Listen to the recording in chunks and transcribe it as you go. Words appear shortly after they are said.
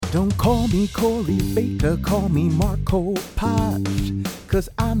Don't call me Corey Baker, call me Marco Paz, 'cause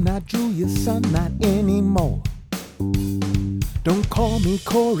I'm not Julia's son, not anymore. Don't call me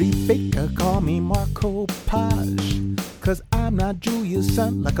Corey Baker, call me Marco Paz, 'cause I'm not Julia's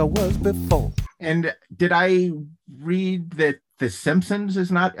son like I was before. And did I read that The Simpsons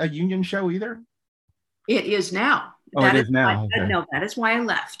is not a union show either? It is now. Oh, it is now. Okay. No, that is why I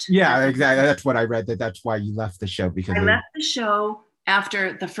left. Yeah, exactly. That's what I read, that's why you left the show. Because I left the show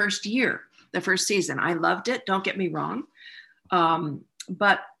after the first year, the first season. I loved it, don't get me wrong.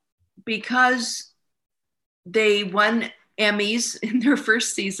 But because they won Emmys in their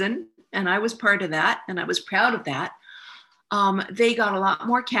first season, and I was part of that, and I was proud of that, they got a lot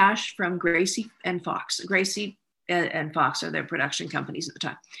more cash from Gracie and Fox. Gracie and Fox are their production companies at the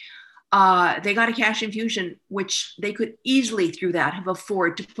time. They got a cash infusion, which they could easily, through that, have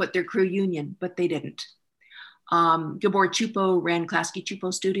afforded to put their crew union, but they didn't. Gabor Chupo ran Klasky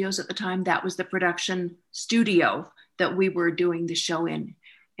Chupo Studios at the time. That was the production studio that we were doing the show in.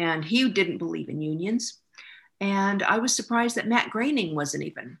 And he didn't believe in unions. And I was surprised that Matt Groening wasn't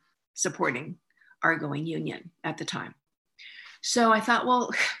even supporting our going union at the time. So I thought,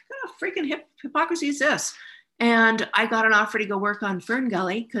 well, what freaking hypocrisy is this? And I got an offer to go work on Fern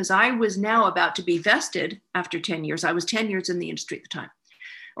Valley because I was now about to be vested after 10 years. I was 10 years in the industry at the time,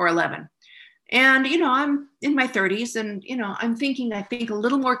 or 11. And, I'm in my 30s and, I'm thinking, I think a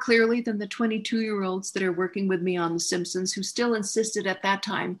little more clearly than the 22-year-olds that are working with me on The Simpsons, who still insisted at that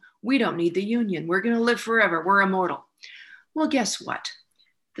time, we don't need the union. We're going to live forever. We're immortal. Well, guess what?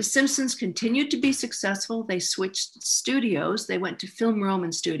 The Simpsons continued to be successful. They switched studios. They went to Film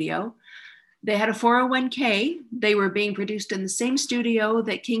Roman Studio. They had a 401k. They were being produced in the same studio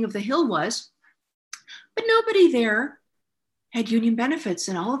that King of the Hill was, but nobody there had union benefits.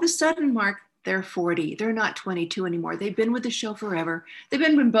 And all of a sudden, Mark, they're 40. They're not 22 anymore. They've been with the show forever. They've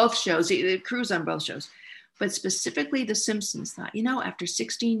been in both shows, the crews on both shows. But specifically, The Simpsons thought, after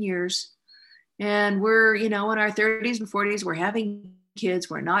 16 years, and we're, in our 30s and 40s, we're having kids.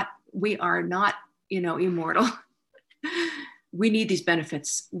 We are not, immortal. We need these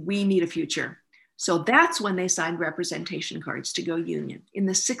benefits. We need a future. So that's when they signed representation cards to go union in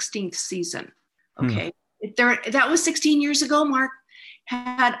the 16th season. Okay. That was 16 years ago, Mark.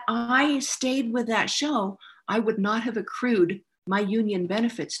 Had I stayed with that show, I would not have accrued my union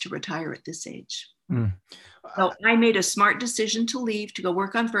benefits to retire at this age. So I made a smart decision to leave, to go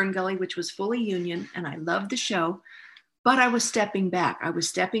work on Fern Valley, which was fully union, and I loved the show, but I was stepping back. I was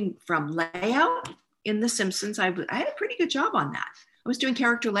stepping from layout in The Simpsons. I had a pretty good job on that. I was doing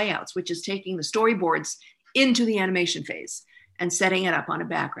character layouts, which is taking the storyboards into the animation phase and setting it up on a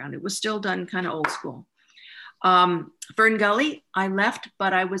background. It was still done kind of old school. Fern Valley, I left,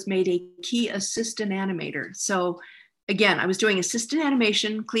 but I was made a key assistant animator. So again, I was doing assistant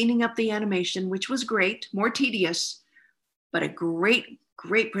animation, cleaning up the animation, which was great, more tedious, but a great,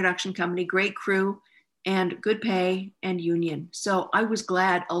 great production company, great crew, and good pay and union. So I was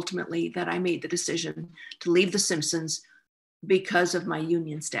glad ultimately that I made the decision to leave The Simpsons because of my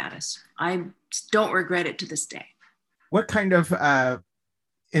union status. I don't regret it to this day. What kind of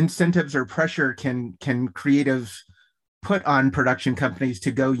incentives or pressure can creatives put on production companies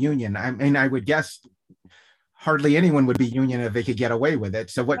to go union? I mean, I would guess hardly anyone would be union if they could get away with it.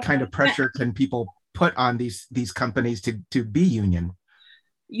 So what kind of pressure can people put on these companies to be union?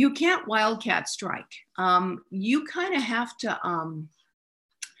 You can't wildcat strike. You kind of have to,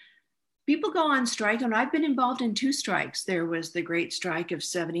 people go on strike, and I've been involved in 2 strikes. There was the Great Strike of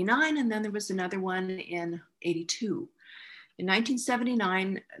 79, and then there was another one in 82. In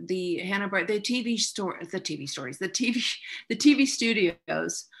 1979, the TV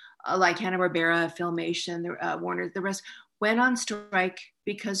studios like Hanna-Barbera, Filmation, Warner, the rest went on strike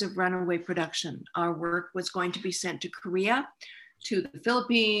because of runaway production. Our work was going to be sent to Korea, to the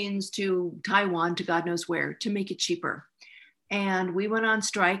Philippines, to Taiwan, to God knows where, to make it cheaper. And we went on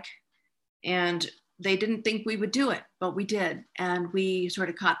strike, and they didn't think we would do it, but we did. And we sort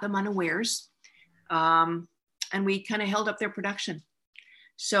of caught them unawares. And we kind of held up their production.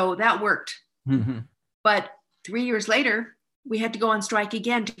 So that worked. Mm-hmm. But 3 years later, we had to go on strike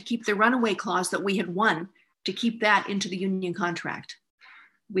again to keep the runaway clause that we had won, to keep that into the union contract.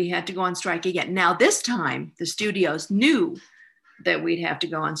 We had to go on strike again. Now, this time, the studios knew that we'd have to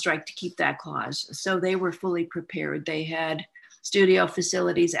go on strike to keep that clause. So they were fully prepared. They had studio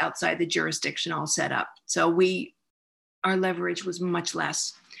facilities outside the jurisdiction all set up. So our leverage was much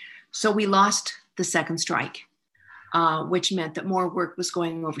less. So we lost the second strike, which meant that more work was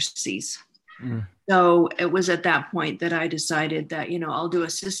going overseas. So it was at that point that I decided that, I'll do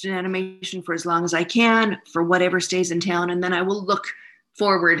assistant animation for as long as I can, for whatever stays in town. And then I will look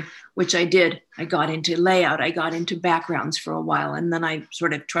forward, which I did. I got into layout, I got into backgrounds for a while, and then I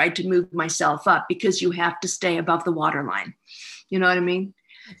sort of tried to move myself up because you have to stay above the waterline. You know what I mean?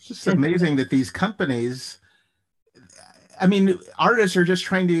 It's just amazing that these companies, I mean, artists are just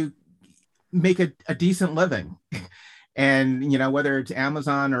trying to make a decent living. And, whether it's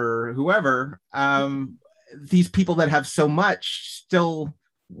Amazon or whoever, these people that have so much still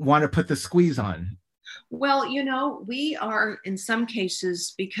want to put the squeeze on. Well, we are in some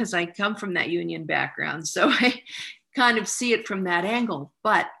cases, because I come from that union background, so I kind of see it from that angle.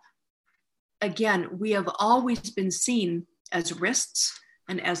 But again, we have always been seen as risks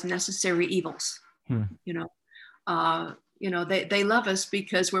and as necessary evils. They love us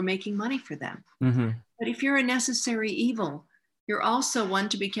because we're making money for them. Mm-hmm. But if you're a necessary evil, you're also one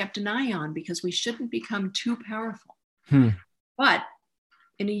to be kept an eye on, because we shouldn't become too powerful. But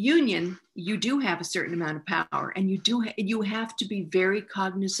in a union, you do have a certain amount of power, and you have to be very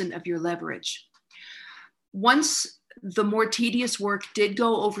cognizant of your leverage. Once the more tedious work did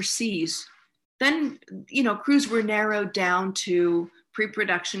go overseas, then, crews were narrowed down to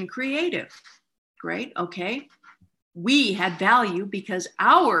pre-production creative. Great, okay. We had value because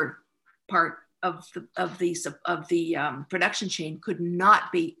our part of the production chain could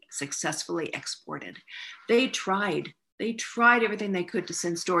not be successfully exported. They tried everything they could to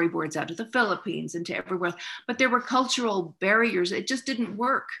send storyboards out to the Philippines and to everywhere, but there were cultural barriers. It just didn't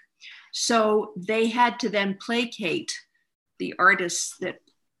work. So they had to then placate the artists that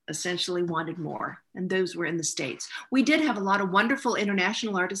essentially wanted more, and those were in the States. We did have a lot of wonderful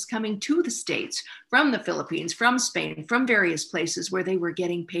international artists coming to the States from the Philippines, from Spain, from various places where they were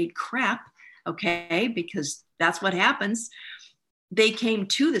getting paid crap, okay, because that's what happens. They came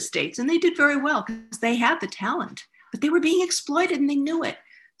to the States and they did very well because they had the talent, but they were being exploited and they knew it.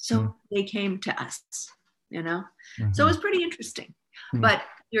 So they came to us, Mm-hmm. So it was pretty interesting. Mm-hmm. But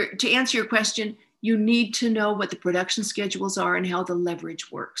to answer your question, you need to know what the production schedules are and how the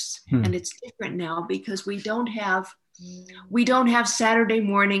leverage works. And it's different now because we don't have Saturday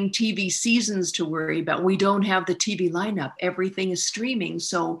morning TV seasons to worry about. We don't have the TV lineup. Everything is streaming.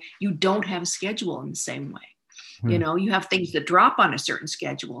 So you don't have a schedule in the same way. You have things that drop on a certain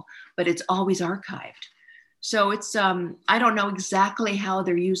schedule, but it's always archived. So it's, I don't know exactly how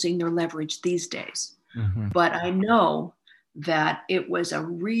they're using their leverage these days, but I know that it was a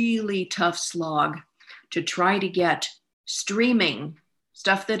really tough slog to try to get streaming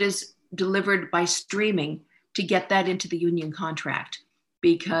stuff that is delivered by streaming, to get that into the union contract,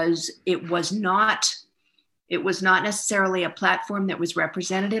 because it was not necessarily a platform that was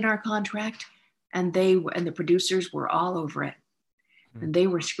represented in our contract, and the producers were all over it, and they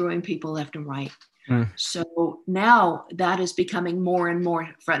were screwing people left and right. So now that is becoming more and more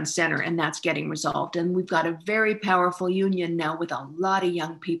front and center, and that's getting resolved. And we've got a very powerful union now with a lot of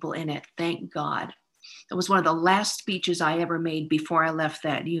young people in it. Thank God. That was one of the last speeches I ever made before I left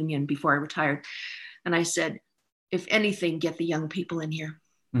that union, before I retired. And I said, if anything, get the young people in here,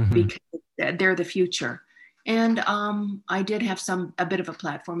 because they're the future. And I did have a bit of a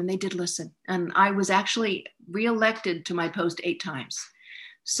platform, and they did listen. And I was actually reelected to my post 8 times.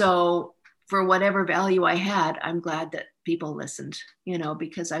 So for whatever value I had, I'm glad that people listened,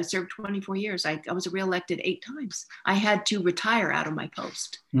 because I served 24 years. I was reelected 8 times. I had to retire out of my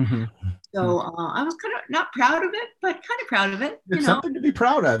post. So I was kind of not proud of it, but kind of proud of it. It's something to be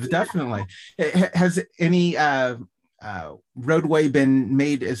proud of, definitely. Has any roadway been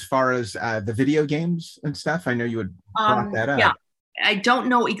made as far as the video games and stuff? I know you had brought that up. Yeah, I don't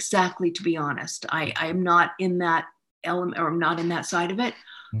know exactly, to be honest. I'm not in that element, or I'm not in that side of it.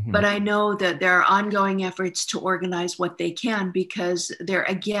 But I know that there are ongoing efforts to organize what they can, because there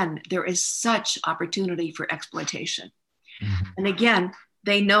is such opportunity for exploitation. And again,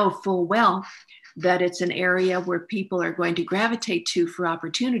 they know full well that it's an area where people are going to gravitate to for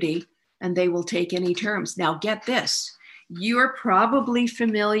opportunity, and they will take any terms. Now, get this. You're probably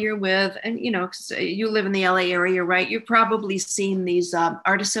familiar with, and you live in the LA area, right? You've probably seen these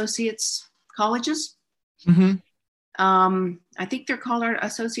art associates colleges. I think they're called art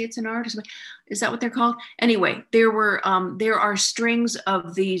associates in art. Is that what they're called? Anyway, there are strings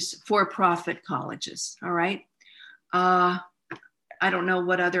of these for-profit colleges. All right. I don't know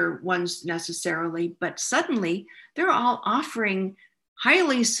what other ones necessarily, but suddenly they're all offering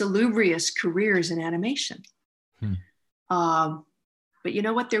highly salubrious careers in animation. But you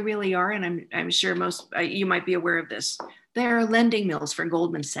know what they really are, and I'm sure most you might be aware of this. They're lending mills for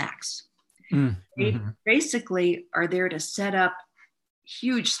Goldman Sachs. They basically are there to set up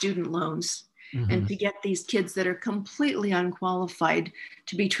huge student loans and to get these kids that are completely unqualified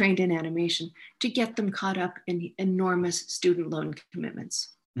to be trained in animation, to get them caught up in enormous student loan commitments.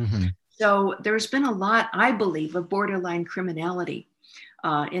 So there's been a lot, I believe, of borderline criminality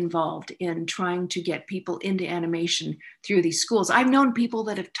involved in trying to get people into animation through these schools. I've known people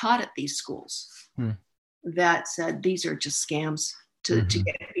that have taught at these schools that said these are just scams to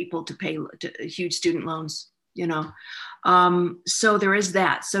get people to pay huge student loans, you know. So there is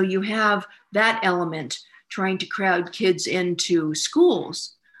that. So you have that element trying to crowd kids into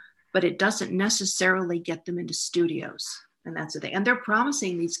schools, but it doesn't necessarily get them into studios. And that's the thing. And they're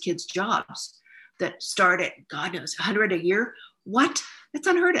promising these kids jobs that start at, God knows, 100 a year. What? That's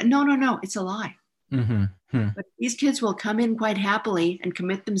unheard of. No. It's a lie. But these kids will come in quite happily and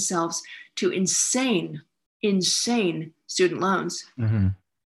commit themselves to insane student loans.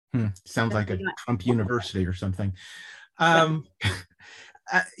 Sounds like a Trump university or something.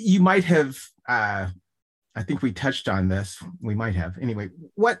 You might have, I think we touched on this. We might have. Anyway,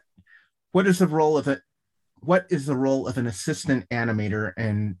 what is the role of it? What is the role of an assistant animator,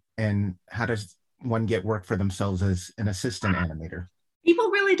 and how does one get work for themselves as an assistant animator?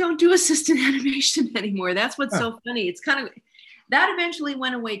 People really don't do assistant animation anymore. That's what's so funny. It's kind of, that eventually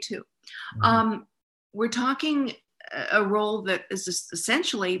went away too. We're talking a role that is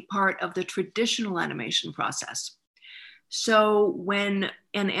essentially part of the traditional animation process. So when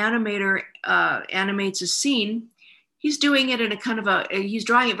an animator animates a scene, he's doing it in a kind of he's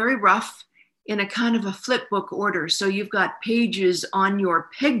drawing it very rough in a kind of a flip book order. So you've got pages on your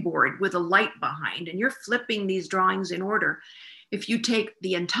pegboard with a light behind, and you're flipping these drawings in order. If you take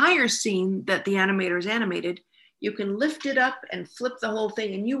the entire scene that the animator has animated, you can lift it up and flip the whole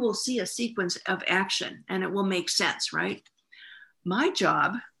thing, and you will see a sequence of action, and it will make sense, right? My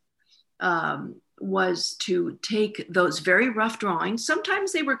job was to take those very rough drawings,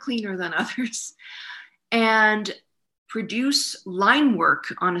 sometimes they were cleaner than others, and produce line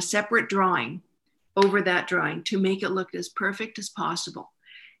work on a separate drawing over that drawing to make it look as perfect as possible.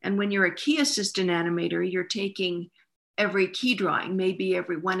 And when you're a key assistant animator, you're taking every key drawing, maybe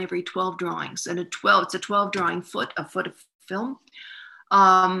every 12 drawings, and it's a 12 drawing foot of film.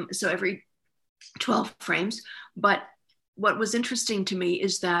 So every 12 frames. But what was interesting to me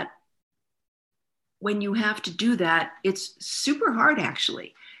is that when you have to do that, it's super hard,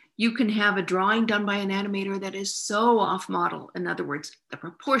 actually. You can have a drawing done by an animator that is so off model. In other words, the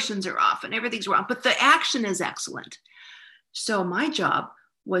proportions are off and everything's wrong, but the action is excellent. So my job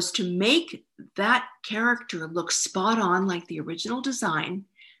was to make that character look spot on like the original design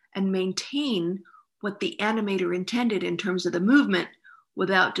and maintain what the animator intended in terms of the movement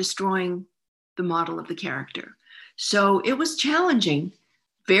without destroying the model of the character. So it was challenging,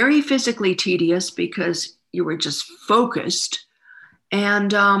 very physically tedious because you were just focused.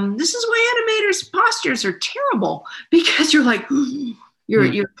 And this is why animators' postures are terrible, because you're like,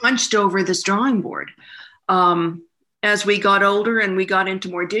 you're hunched over this drawing board. As we got older and we got into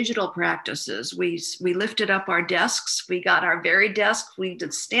more digital practices, we lifted up our desks. We got our very desk. We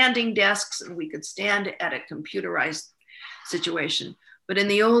did standing desks, and we could stand at a computerized situation. But in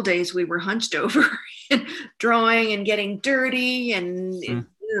the old days, we were hunched over and drawing and getting dirty.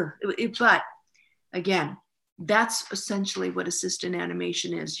 But again, that's essentially what assistant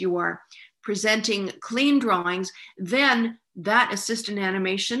animation is. You are presenting clean drawings. Then that assistant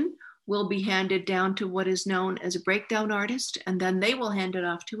animation will be handed down to what is known as a breakdown artist, and then they will hand it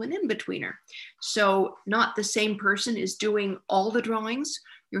off to an in-betweener. So not the same person is doing all the drawings.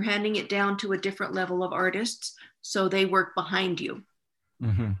 You're handing it down to a different level of artists, so they work behind you.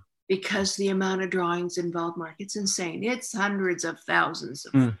 Because the amount of drawings involved, Mark, it's insane. It's hundreds of thousands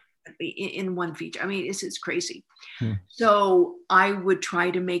of in one feature. I mean, it's crazy. So I would try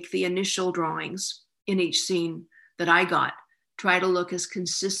to make the initial drawings in each scene that I got try to look as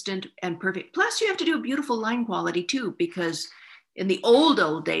consistent and perfect. Plus, you have to do a beautiful line quality too, because in the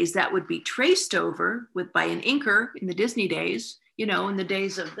old days, that would be traced over by an inker in the Disney days, in the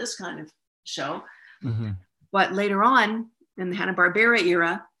days of this kind of show. But later on, in the Hanna-Barbera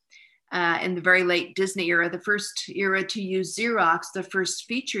era, in the very late Disney era, the first era to use Xerox, the first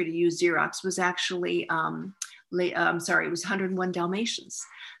feature to use Xerox was actually, it was 101 Dalmatians.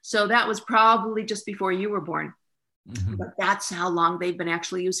 So that was probably just before you were born. But that's how long they've been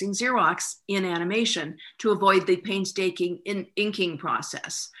actually using Xerox in animation to avoid the painstaking inking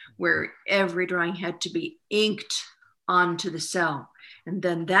process, where every drawing had to be inked onto the cell, and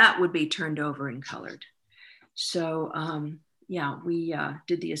then that would be turned over and colored. So we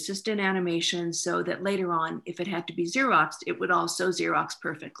did the assistant animation so that later on, if it had to be Xeroxed, it would also Xerox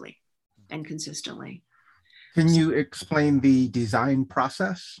perfectly and consistently. Can you explain the design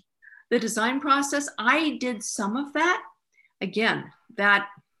process? The design process, I did some of that. Again, that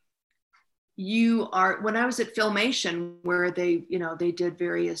when I was at Filmation, where they did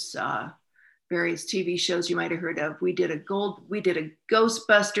various TV shows you might have heard of. We did a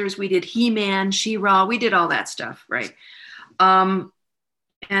Ghostbusters, we did He-Man, She-Ra, we did all that stuff, right? And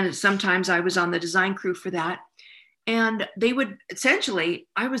sometimes I was on the design crew for that. And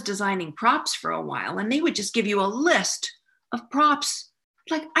I was designing props for a while, and they would just give you a list of props.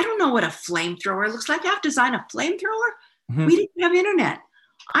 Like, I don't know what a flamethrower looks like. I have to design a flamethrower? Mm-hmm. We didn't have internet.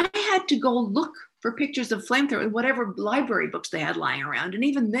 I had to go look for pictures of flamethrower in whatever library books they had lying around. And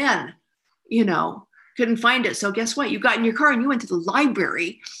even then, couldn't find it. So guess what? You got in your car and you went to the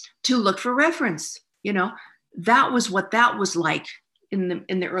library to look for reference. That was what that was like in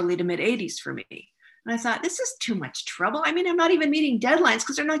the early to mid 80s for me. And I thought, this is too much trouble. I mean, I'm not even meeting deadlines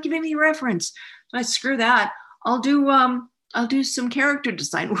because they're not giving me reference. So I screw that. I'll do some character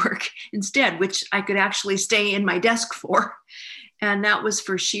design work instead, which I could actually stay in my desk for. And that was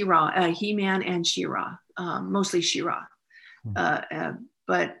for She-Ra, He-Man and She-Ra, mostly She-Ra.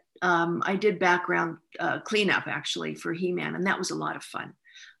 But I did background cleanup actually for He-Man, and that was a lot of fun.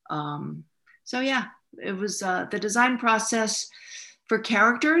 So yeah, it was the design process for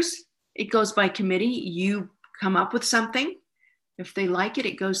characters. It goes by committee. You come up with something. If they like it,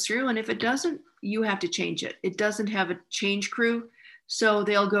 it goes through. And if it doesn't, you have to change it. It doesn't have a change crew. So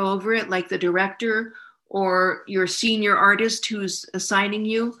they'll go over it, like the director or your senior artist who's assigning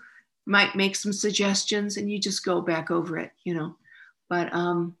you might make some suggestions, and you just go back over it, But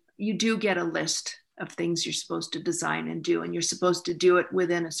you do get a list of things you're supposed to design and do, and you're supposed to do it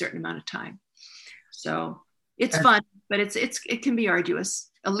within a certain amount of time. So it's fun, but it can be arduous,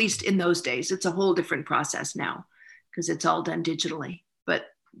 at least in those days. It's a whole different process now because it's all done digitally. But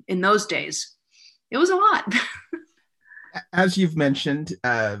in those days, it was a lot. As you've mentioned,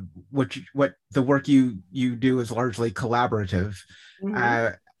 what the work you do is largely collaborative.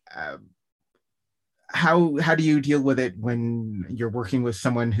 Mm-hmm. How do you deal with it when you're working with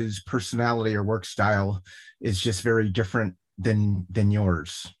someone whose personality or work style is just very different than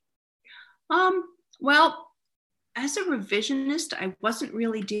yours? Well, as a revisionist, I wasn't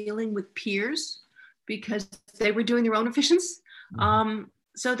really dealing with peers because they were doing their own revisions. Mm-hmm.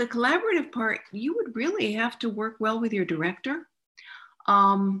 So the collaborative part, you would really have to work well with your director,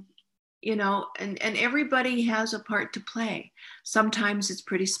 and everybody has a part to play. Sometimes it's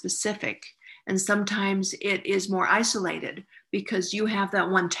pretty specific, and sometimes it is more isolated because you have that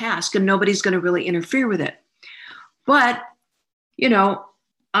one task and nobody's going to really interfere with it. But,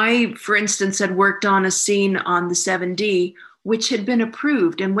 I, for instance, had worked on a scene on the 7D, which had been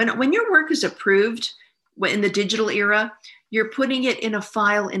approved. And when your work is approved in the digital era, you're putting it in a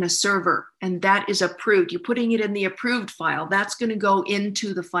file in a server, and that is approved. You're putting it in the approved file. That's going to go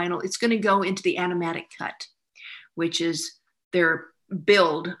into the final. It's going to go into the animatic cut, which is their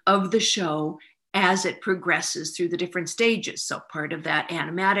build of the show as it progresses through the different stages. So part of that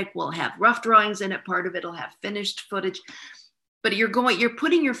animatic will have rough drawings in it. Part of it will have finished footage. But you're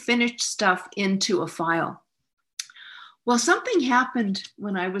putting your finished stuff into a file. Well, something happened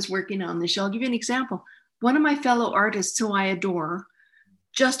when I was working on this show. I'll give you an example. One of my fellow artists who I adore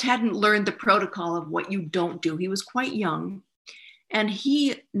just hadn't learned the protocol of what you don't do. He was quite young, and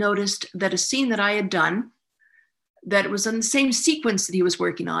he noticed that a scene that I had done that was in the same sequence that he was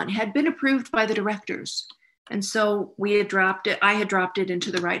working on had been approved by the directors. And so we had dropped it. I had dropped it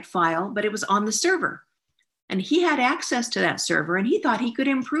into the right file, but it was on the server. And he had access to that server, and he thought he could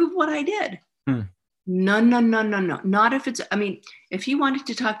improve what I did. No. Not if if he wanted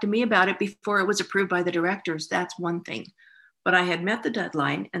to talk to me about it before it was approved by the directors, that's one thing. But I had met the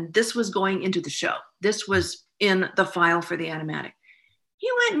deadline, and this was going into the show. This was in the file for the animatic. He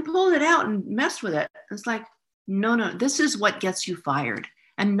went and pulled it out and messed with it. It's like, no, this is what gets you fired.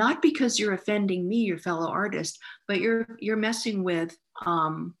 And not because you're offending me, your fellow artist, but you're messing with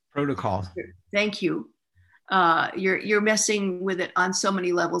protocol. Thank you. You're messing with it on so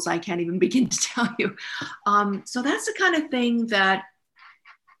many levels I can't even begin to tell you. So that's the kind of thing that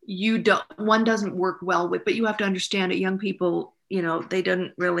one doesn't work well with, but you have to understand that young people, they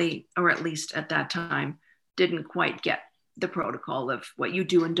didn't really, or at least at that time, didn't quite get the protocol of what you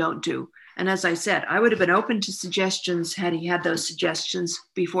do and don't do. And as I said, I would have been open to suggestions had he had those suggestions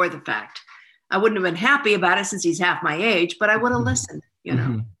before the fact. I wouldn't have been happy about it since he's half my age, but I would have listened,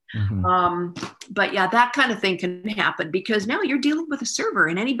 Mm-hmm. But yeah, that kind of thing can happen because now you're dealing with a server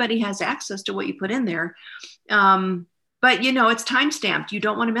and anybody has access to what you put in there. But it's time stamped. You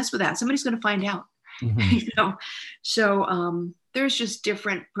don't want to mess with that. Somebody's going to find out. Mm-hmm. So there's just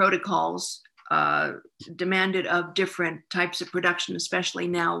different protocols demanded of different types of production, especially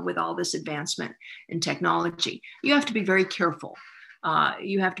now with all this advancement in technology. You have to be very careful.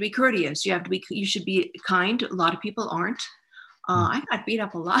 You have to be courteous. You should be kind. A lot of people aren't. I got beat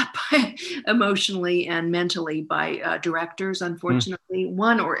up a lot emotionally and mentally by directors, unfortunately,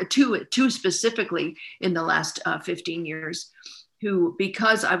 one or two specifically in the last 15 years, who,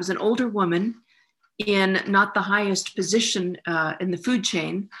 because I was an older woman in not the highest position in the food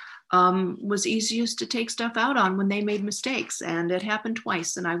chain, was easiest to take stuff out on when they made mistakes. And it happened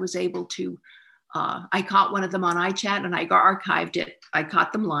twice. And I was able to, I caught one of them on iChat and I archived it. I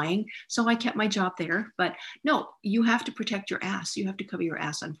caught them lying. So I kept my job there. But no, you have to protect your ass. You have to cover your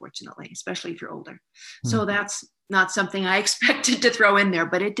ass, unfortunately, especially if you're older. So that's not something I expected to throw in there,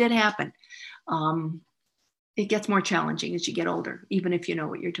 but it did happen. It gets more challenging as you get older, even if you know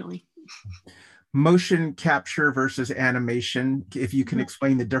what you're doing. Motion capture versus animation, if you can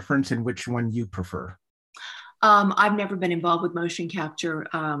explain the difference and which one you prefer. I've never been involved with motion capture.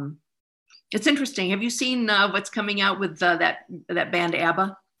 It's interesting. Have you seen what's coming out with that band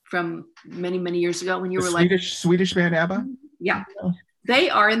ABBA from many, many years ago when you were Swedish band ABBA? Yeah. They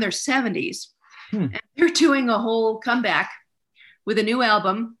are in their 70s. And they're doing a whole comeback with a new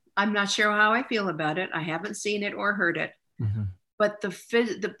album. I'm not sure how I feel about it. I haven't seen it or heard it. But the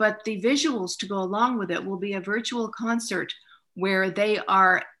visuals to go along with it will be a virtual concert where they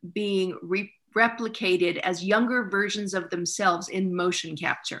are being replicated as younger versions of themselves in motion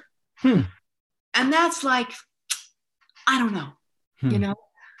capture. And that's like, I don't know, you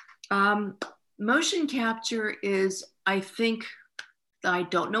know, motion capture is, I think, I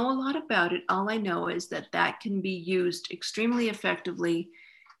don't know a lot about it. All I know is that can be used extremely effectively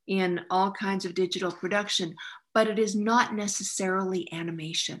in all kinds of digital production, but it is not necessarily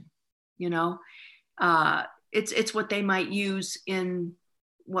animation. You know, it's what they might use in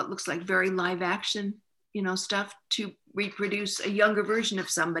what looks like very live action, you know, stuff to reproduce a younger version of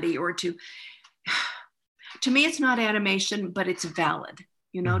somebody, or to me, it's not animation, but it's valid.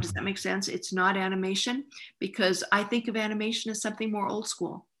 You know, does that make sense? It's not animation because I think of animation as something more old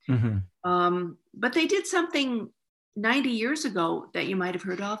school. But they did something 90 years ago that you might have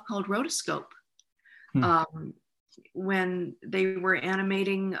heard of called rotoscope. When they were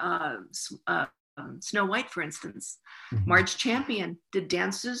animating Snow White, for instance. Marge Champion did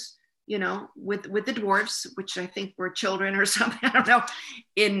dances, you know, with the dwarves, which I think were children or something, I don't know,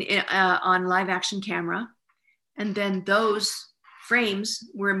 in on live action camera. And then those frames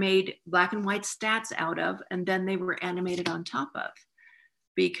were made black and white stats out of, and then they were animated on top of,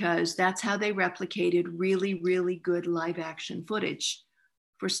 because that's how they replicated really, really good live action footage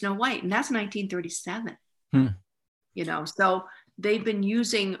for Snow White. And that's 1937. You know, so they've been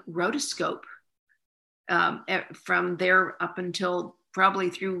using rotoscope from there up until probably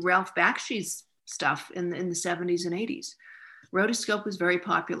through Ralph Bakshi's stuff in the 70s and 80s. Rotoscope was very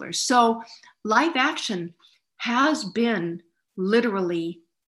popular. So live action has been literally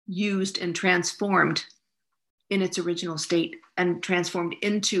used and transformed in its original state and transformed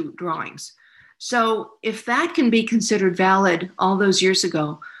into drawings. So if that can be considered valid all those years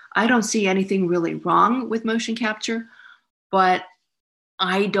ago, I don't see anything really wrong with motion capture, but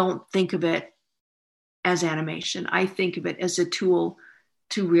I don't think of it as animation. I think of it as a tool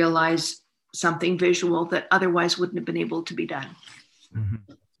to realize something visual that otherwise wouldn't have been able to be done.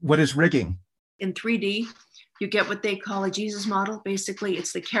 What is rigging? In 3D, you get what they call a Jesus model. Basically,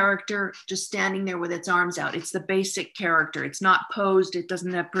 it's the character just standing there with its arms out. It's the basic character. It's not posed. It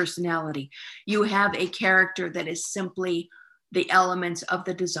doesn't have personality. You have a character that is simply the elements of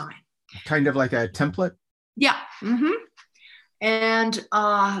the design. Kind of like a template? Yeah. And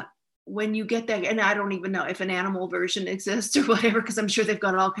when you get that, and I don't even know if an animal version exists or whatever, because I'm sure they've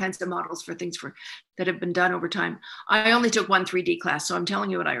got all kinds of models for things that have been done over time. I only took one 3D class, so I'm telling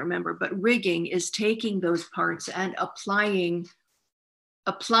you what I remember. But rigging is taking those parts and applying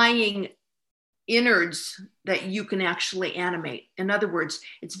innards that you can actually animate. In other words,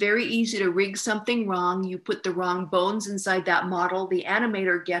 it's very easy to rig something wrong. You put the wrong bones inside that model, the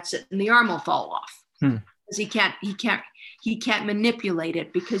animator gets it, and the arm will fall off. Because he can't manipulate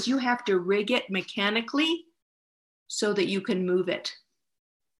it, because you have to rig it mechanically so that you can move it.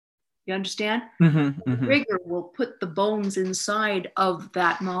 You understand? The rigger will put the bones inside of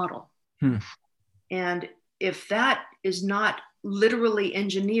that model. And if that is not literally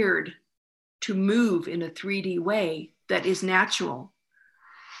engineered to move in a 3D way that is natural,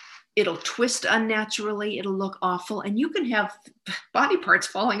 it'll twist unnaturally, it'll look awful, and you can have body parts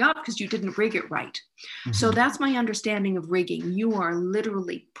falling off because you didn't rig it right. So that's my understanding of rigging. You are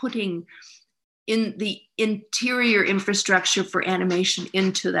literally putting in the interior infrastructure for animation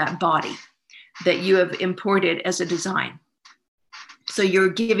into that body. that you have imported as a design. So you're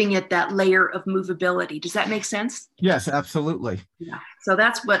giving it that layer of movability. Does that make sense? Yes, absolutely. Yeah. So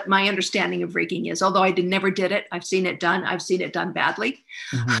that's what my understanding of rigging is. Although I never did it. I've seen it done. I've seen it done badly.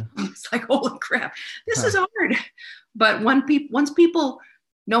 Mm-hmm. It's like, holy crap, this is hard. But once people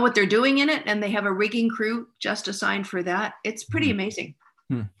know what they're doing in it and they have a rigging crew just assigned for that, it's pretty amazing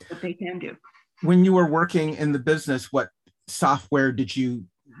what they can do. When you were working in the business, what software did you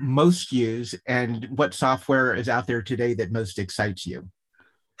most use, and what software is out there today that most excites you?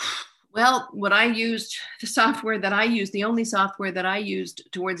 Well, what I used, the only software that I used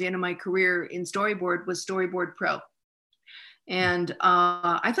towards the end of my career in storyboard was Storyboard Pro. And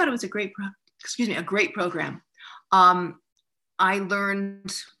I thought it was a great program. I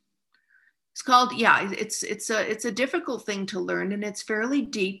learned, it's a difficult thing to learn, and it's fairly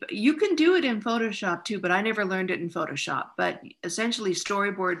deep. You can do it in Photoshop too, but I never learned it in Photoshop. But essentially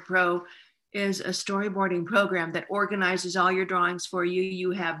Storyboard Pro is a storyboarding program that organizes all your drawings for you.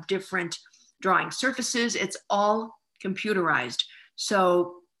 You have different drawing surfaces. It's all computerized.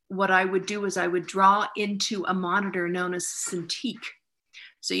 So what I would do is I would draw into a monitor known as Cintiq.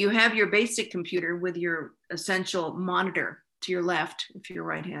 So you have your basic computer with your essential monitor to your left, if you're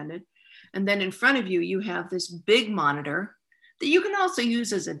right-handed. And then in front of you, you have this big monitor that you can also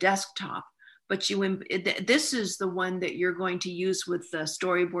use as a desktop, but this is the one that you're going to use with the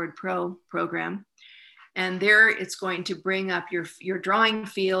Storyboard Pro program. And there it's going to bring up your drawing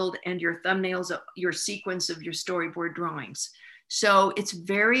field and your thumbnails, your sequence of your storyboard drawings. So it's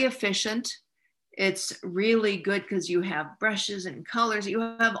very efficient. It's really good because you have brushes and colors. You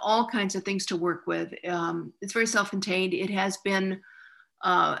have all kinds of things to work with. It's very self-contained. It has been,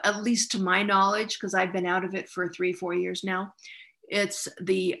 at least to my knowledge, because I've been out of it for 3-4 years now, it's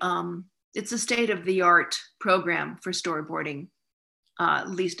a state-of-the-art program for storyboarding, at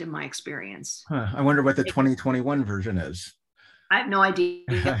least in my experience. I wonder what the 2021 version is. I have no idea.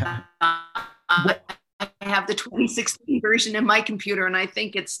 I have the 2016 version in my computer, and I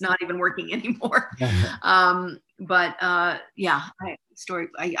think it's not even working anymore. I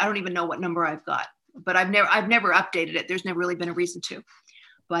don't even know what number I've got, but I've never updated it. There's never really been a reason to.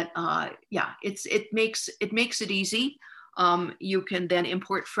 But it makes it easy. You can then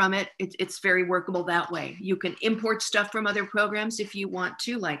import from it. It's very workable that way. You can import stuff from other programs if you want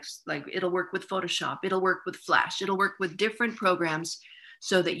to, like it'll work with Photoshop, it'll work with Flash, it'll work with different programs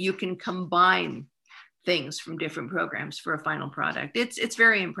so that you can combine things from different programs for a final product. It's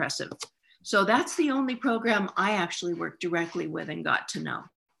very impressive. So that's the only program I actually worked directly with and got to know.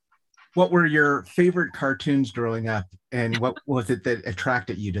 What were your favorite cartoons growing up, and what was it that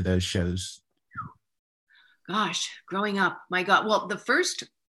attracted you to those shows? Gosh, growing up, my God. Well, the first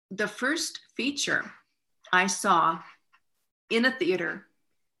feature I saw in a theater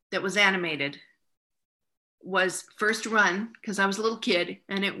that was animated was First Run, because I was a little kid,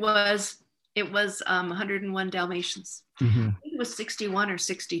 and it was 101 Dalmatians. Mm-hmm. I think it was 61 or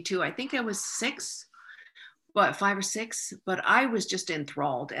 62. I think I was 5 or 6, but I was just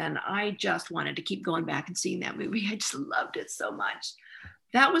enthralled, and I just wanted to keep going back and seeing that movie. I just loved it so much.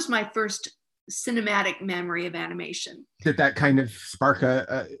 That was my first cinematic memory of animation. Did that kind of spark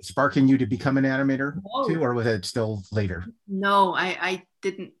in you to become an animator too, or was it still later? No, I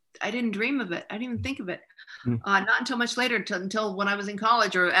didn't dream of it. I didn't even think of it. Not until much later, until when I was in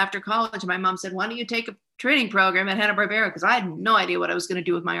college or after college. My mom said, why don't you take a training program at Hanna-Barbera? Because I had no idea what I was going to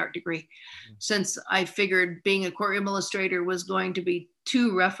do with my art degree, since I figured being a courtroom illustrator was going to be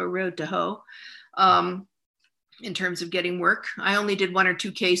too rough a road to hoe. In terms of getting work, I only did 1 or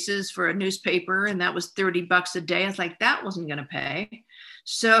 2 cases for a newspaper, and that was $30 a day. I was like, that wasn't going to pay.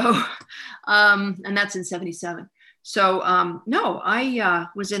 So, and that's in 77. So, no, I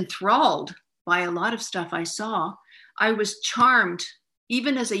was enthralled by a lot of stuff I saw. I was charmed.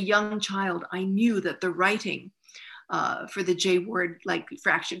 Even as a young child, I knew that the writing for the J word, like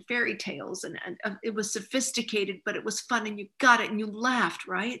Fraction Fairy Tales, and it was sophisticated, but it was fun, and you got it and you laughed,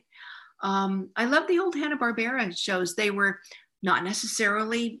 right? I love the old Hanna-Barbera shows. They were not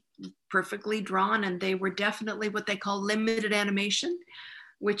necessarily perfectly drawn, and they were definitely what they call limited animation,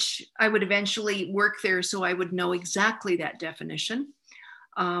 which I would eventually work there, so I would know exactly that definition.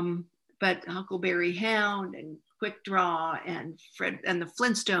 But Huckleberry Hound and Quick Draw and Fred and the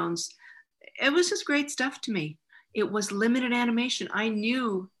Flintstones, it was just great stuff to me. It was limited animation. I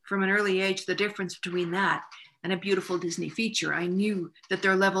knew from an early age the difference between that and a beautiful Disney feature. I knew that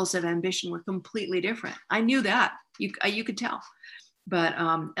their levels of ambition were completely different. I knew that. You could tell. But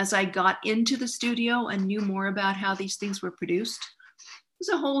as I got into the studio and knew more about how these things were produced, it was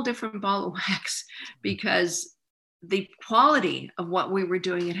a whole different ball of wax, because the quality of what we were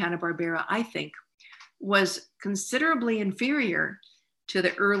doing at Hanna-Barbera, I think, was considerably inferior to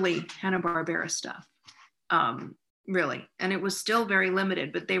the early Hanna-Barbera stuff, really. And it was still very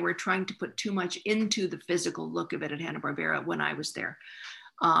limited, but they were trying to put too much into the physical look of it at Hanna-Barbera when I was there.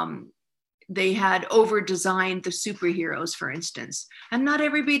 They had over-designed the superheroes, for instance, and not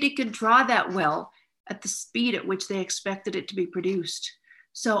everybody could draw that well at the speed at which they expected it to be produced.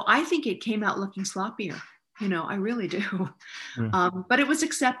 So I think it came out looking sloppier. You know, I really do. But it was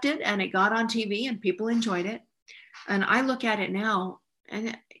accepted and it got on TV and people enjoyed it. And I look at it now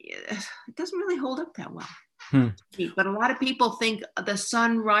and it doesn't really hold up that well. But a lot of people think the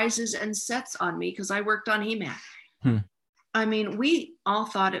sun rises and sets on me because I worked on He-Man. I mean, we all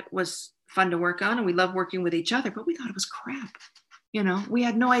thought it was fun to work on and we loved working with each other, but we thought it was crap. You know, we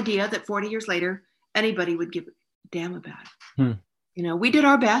had no idea that 40 years later, anybody would give a damn about it. You know, we did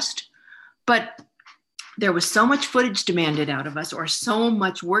our best, but there was so much footage demanded out of us or so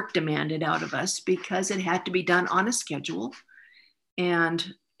much work demanded out of us because it had to be done on a schedule.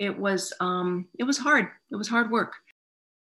 And it was hard. It was hard work.